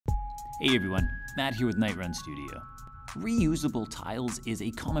Hey everyone, Matt here with Night Run Studio. Reusable tiles is a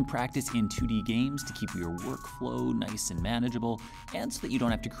common practice in 2D games to keep your workflow nice and manageable, and so that you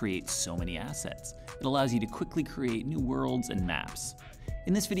don't have to create so many assets. It allows you to quickly create new worlds and maps.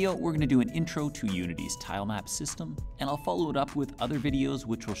 In this video, we're going to do an intro to Unity's Tilemap system, and I'll follow it up with other videos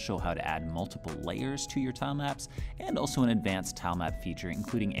which will show how to add multiple layers to your tilemaps, and also an advanced tilemap feature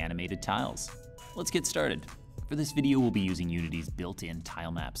including animated tiles. Let's get started. For this video, we'll be using Unity's built-in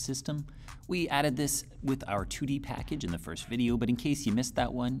Tilemap system. We added this with our 2D package in the first video, but in case you missed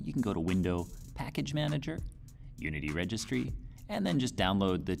that one, you can go to Window, Package Manager, Unity Registry, and then just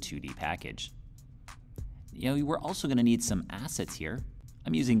download the 2D package. We're also going to need some assets here.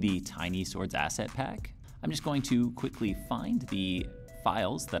 I'm using the Tiny Swords asset pack. I'm just going to quickly find the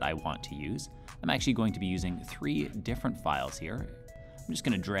files that I want to use. I'm actually going to be using 3 different files here. I'm just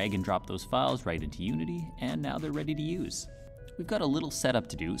going to drag and drop those files right into Unity, and now they're ready to use. We've got a little setup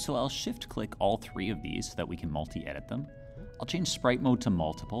to do, so I'll shift-click all 3 of these so that we can multi-edit them. I'll change sprite mode to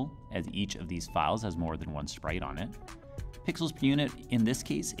multiple, as each of these files has more than one sprite on it. Pixels per unit, in this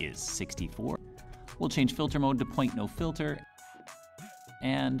case, is 64. We'll change filter mode to point no filter,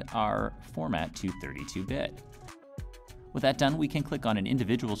 and our format to 32-bit. With that done, we can click on an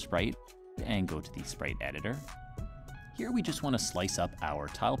individual sprite and go to the sprite editor. Here we just want to slice up our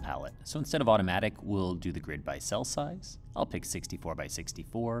tile palette. So instead of automatic, we'll do the grid by cell size. I'll pick 64 by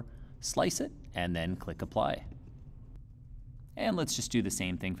 64, slice it, and then click apply. And let's just do the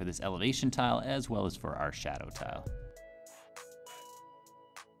same thing for this elevation tile as well as for our shadow tile.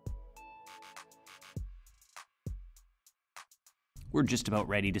 We're just about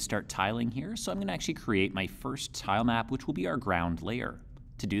ready to start tiling here, so I'm going to actually create my first tile map, which will be our ground layer.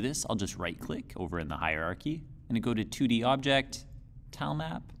 To do this, I'll just right-click over in the hierarchy. I'm going to go to 2D Object,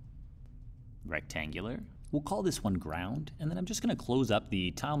 Tilemap, Rectangular. We'll call this one Ground, and then I'm just going to close up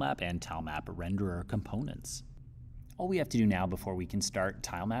the Tilemap and Tilemap renderer components. All we have to do now before we can start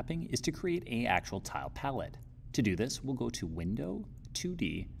tile mapping is to create an actual tile palette. To do this, we'll go to Window,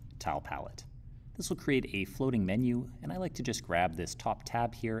 2D, Tile Palette. This will create a floating menu, and I like to just grab this top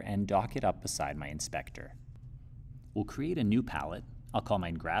tab here and dock it up beside my inspector. We'll create a new palette. I'll call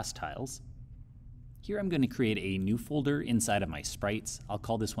mine Grass Tiles. Here I'm going to create a new folder inside of my sprites. I'll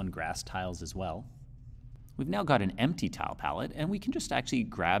call this one Grass Tiles as well. We've now got an empty tile palette, and we can just actually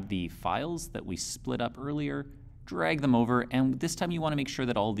grab the files that we split up earlier, drag them over, and this time you want to make sure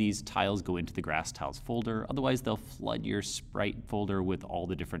that all these tiles go into the Grass Tiles folder, otherwise they'll flood your sprite folder with all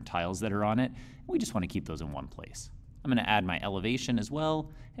the different tiles that are on it. We just want to keep those in one place. I'm going to add my elevation as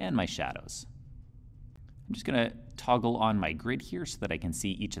well, and my shadows. I'm just going to toggle on my grid here so that I can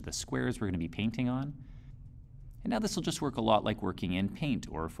see each of the squares we're going to be painting on. And now this will just work a lot like working in Paint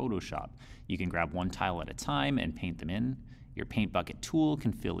or Photoshop. You can grab one tile at a time and paint them in. Your paint bucket tool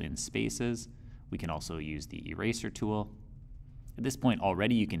can fill in spaces. We can also use the eraser tool. At this point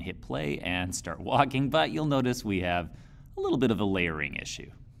already you can hit play and start walking, but you'll notice we have a little bit of a layering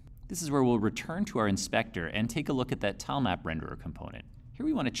issue. This is where we'll return to our inspector and take a look at that tilemap renderer component. Here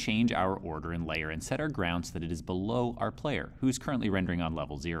we want to change our order and layer and set our ground so that it is below our player, who's currently rendering on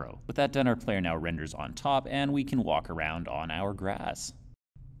level 0. With that done, our player now renders on top, and we can walk around on our grass.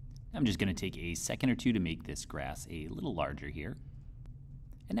 I'm just going to take a second or two to make this grass a little larger here.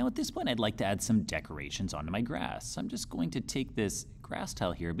 And now at this point, I'd like to add some decorations onto my grass. I'm just going to take this grass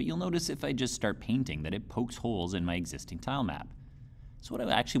tile here, but you'll notice if I just start painting that it pokes holes in my existing tile map. So what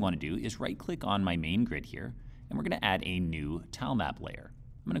I actually want to do is right-click on my main grid here, and we're going to add a new tilemap layer.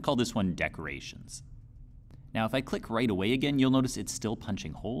 I'm going to call this one Decorations. Now if I click right away again, you'll notice it's still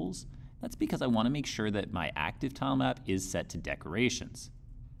punching holes. That's because I want to make sure that my active tilemap is set to Decorations.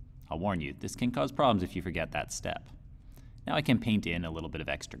 I'll warn you, this can cause problems if you forget that step. Now I can paint in a little bit of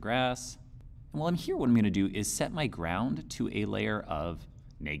extra grass. And while I'm here, what I'm going to do is set my ground to a layer of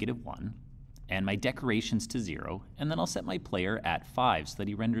 -1 and my decorations to 0, and then I'll set my player at 5 so that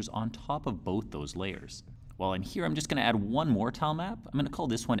he renders on top of both those layers. While I'm here, I'm just going to add one more tile map. I'm going to call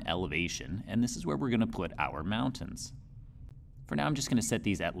this one Elevation, and this is where we're going to put our mountains. For now, I'm just going to set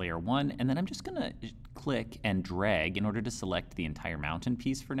these at layer 1, and then I'm just going to click and drag in order to select the entire mountain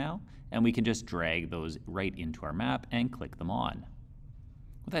piece for now, and we can just drag those right into our map and click them on.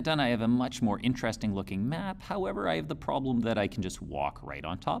 With that done, I have a much more interesting looking map. However, I have the problem that I can just walk right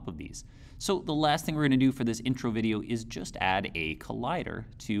on top of these. So the last thing we're going to do for this intro video is just add a collider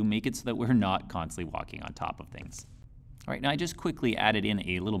to make it so that we're not constantly walking on top of things. All right, now I just quickly added in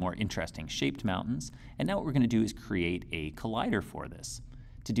a little more interesting shaped mountains, and now what we're going to do is create a collider for this.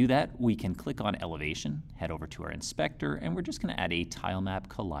 To do that, we can click on Elevation, head over to our inspector, and we're just going to add a Tilemap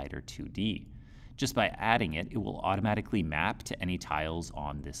Collider 2D. Just by adding it, it will automatically map to any tiles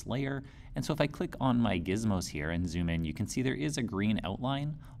on this layer. And so if I click on my gizmos here and zoom in, you can see there is a green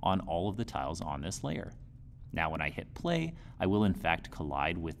outline on all of the tiles on this layer. Now when I hit play, I will in fact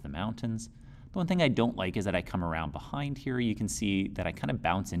collide with the mountains. The one thing I don't like is that I come around behind here. You can see that I kind of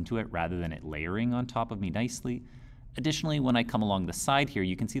bounce into it rather than it layering on top of me nicely. Additionally, when I come along the side here,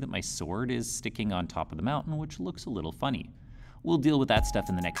 you can see that my sword is sticking on top of the mountain, which looks a little funny. We'll deal with that stuff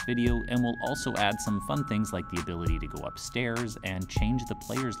in the next video, and we'll also add some fun things like the ability to go upstairs and change the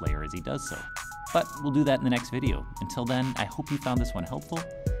player's layer as he does so. But we'll do that in the next video. Until then, I hope you found this one helpful.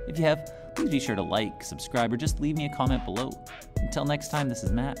 If you have, please be sure to like, subscribe, or just leave me a comment below. Until next time, this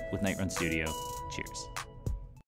is Matt with Nightrun Studio. Cheers.